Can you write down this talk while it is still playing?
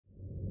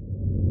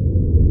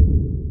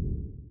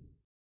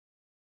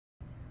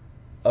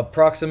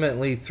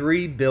Approximately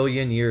 3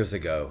 billion years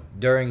ago,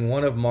 during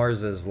one of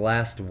Mars's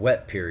last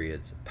wet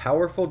periods,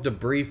 powerful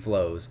debris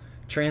flows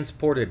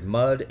transported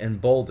mud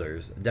and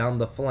boulders down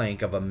the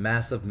flank of a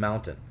massive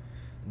mountain.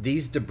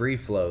 These debris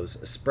flows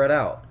spread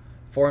out,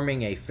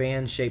 forming a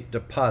fan-shaped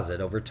deposit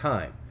over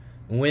time.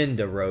 Wind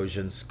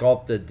erosion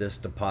sculpted this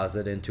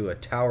deposit into a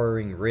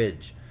towering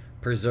ridge,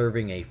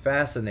 preserving a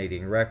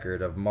fascinating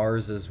record of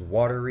Mars's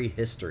watery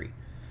history.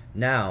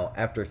 Now,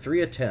 after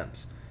 3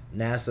 attempts,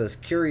 NASA's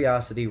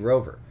Curiosity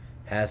rover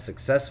has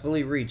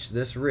successfully reached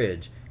this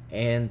ridge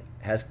and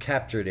has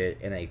captured it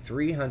in a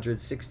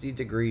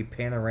 360-degree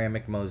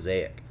panoramic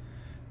mosaic.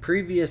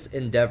 Previous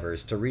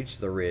endeavors to reach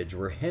the ridge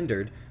were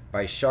hindered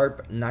by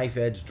sharp,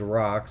 knife-edged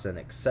rocks and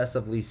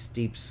excessively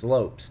steep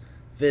slopes,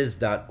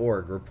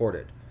 phys.org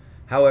reported.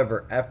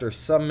 However, after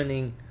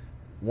summoning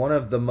one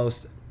of the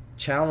most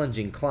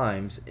challenging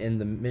climbs in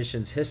the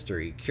mission's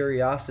history,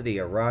 Curiosity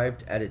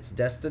arrived at its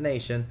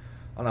destination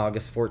on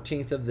August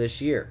 14th of this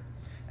year.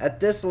 At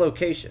this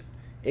location,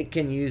 it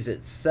can use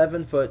its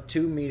 7-foot,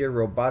 2-meter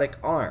robotic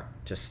arm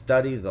to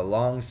study the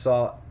long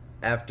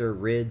sought-after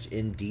ridge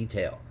in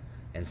detail.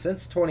 And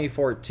since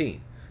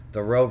 2014,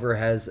 the rover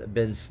has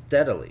been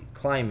steadily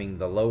climbing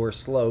the lower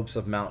slopes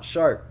of Mount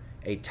Sharp,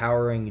 a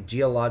towering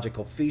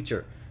geological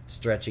feature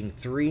stretching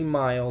 3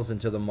 miles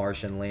into the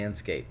Martian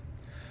landscape.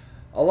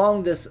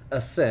 Along this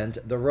ascent,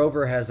 the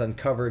rover has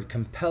uncovered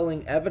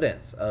compelling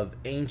evidence of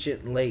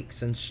ancient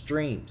lakes and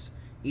streams,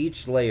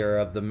 each layer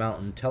of the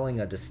mountain telling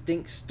a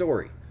distinct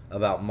story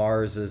about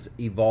Mars's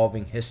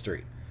evolving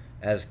history.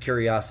 As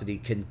Curiosity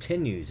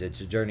continues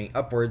its journey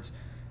upwards,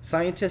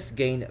 scientists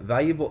gain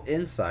valuable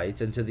insights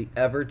into the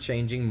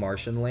ever-changing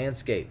Martian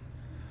landscape.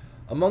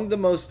 Among the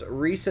most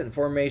recent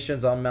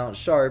formations on Mount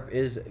Sharp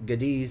is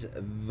Geddes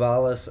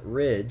Vallis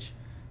Ridge,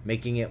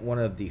 making it one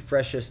of the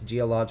freshest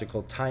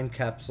geological time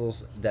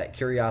capsules that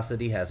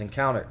Curiosity has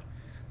encountered.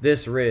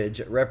 This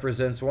ridge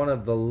represents one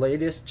of the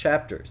latest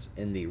chapters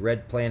in the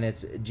Red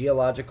Planet's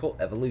geological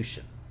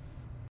evolution.